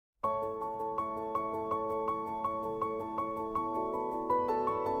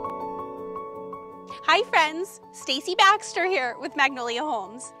Hi friends, Stacy Baxter here with Magnolia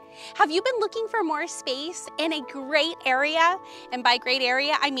Homes. Have you been looking for more space in a great area? And by great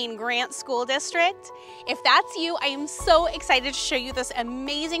area, I mean Grant School District. If that's you, I am so excited to show you this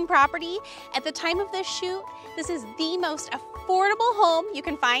amazing property. At the time of this shoot, this is the most affordable home you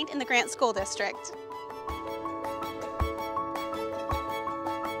can find in the Grant School District.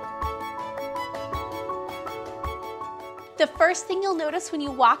 The first thing you'll notice when you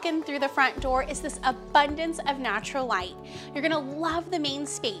walk in through the front door is this abundance of natural light. You're gonna love the main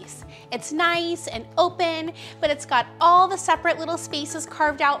space. It's nice and open, but it's got all the separate little spaces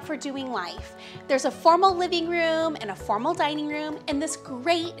carved out for doing life. There's a formal living room and a formal dining room and this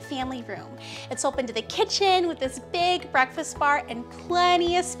great family room. It's open to the kitchen with this big breakfast bar and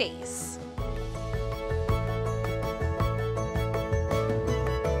plenty of space.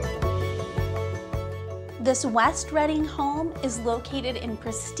 This West Reading home is located in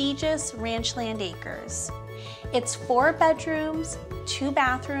prestigious Ranchland Acres. It's 4 bedrooms, 2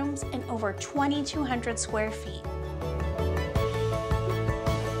 bathrooms, and over 2,200 square feet.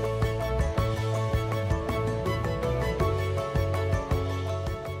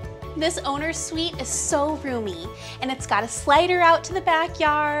 This owner's suite is so roomy, and it's got a slider out to the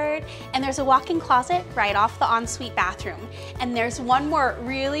backyard, and there's a walk-in closet right off the ensuite bathroom. And there's one more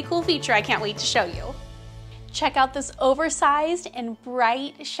really cool feature I can't wait to show you. Check out this oversized and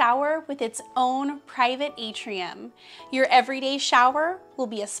bright shower with its own private atrium. Your everyday shower will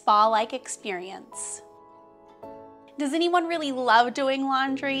be a spa-like experience. Does anyone really love doing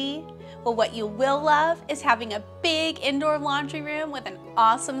laundry? Well, what you will love is having a big indoor laundry room with an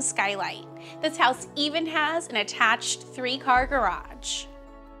awesome skylight. This house even has an attached 3-car garage.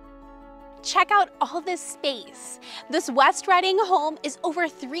 Check out all this space. This West Reading home is over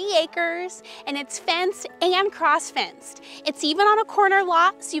 3 acres and it's fenced and cross-fenced. It's even on a corner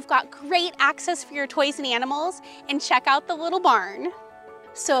lot, so you've got great access for your toys and animals. And check out the little barn.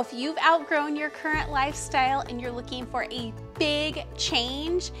 So if you've outgrown your current lifestyle and you're looking for a big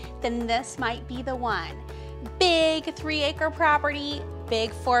change, then this might be the one. Big 3-acre property,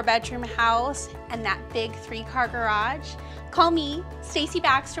 big 4-bedroom house, and that big 3-car garage. Call me, Stacy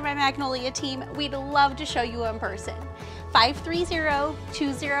Baxter, my Magnolia team. We'd love to show you in person.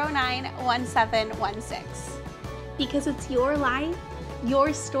 530-209-1716. Because it's your life,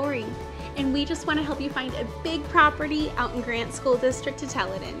 your story, and we just want to help you find a big property out in Grant School District to tell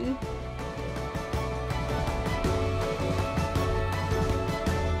it in.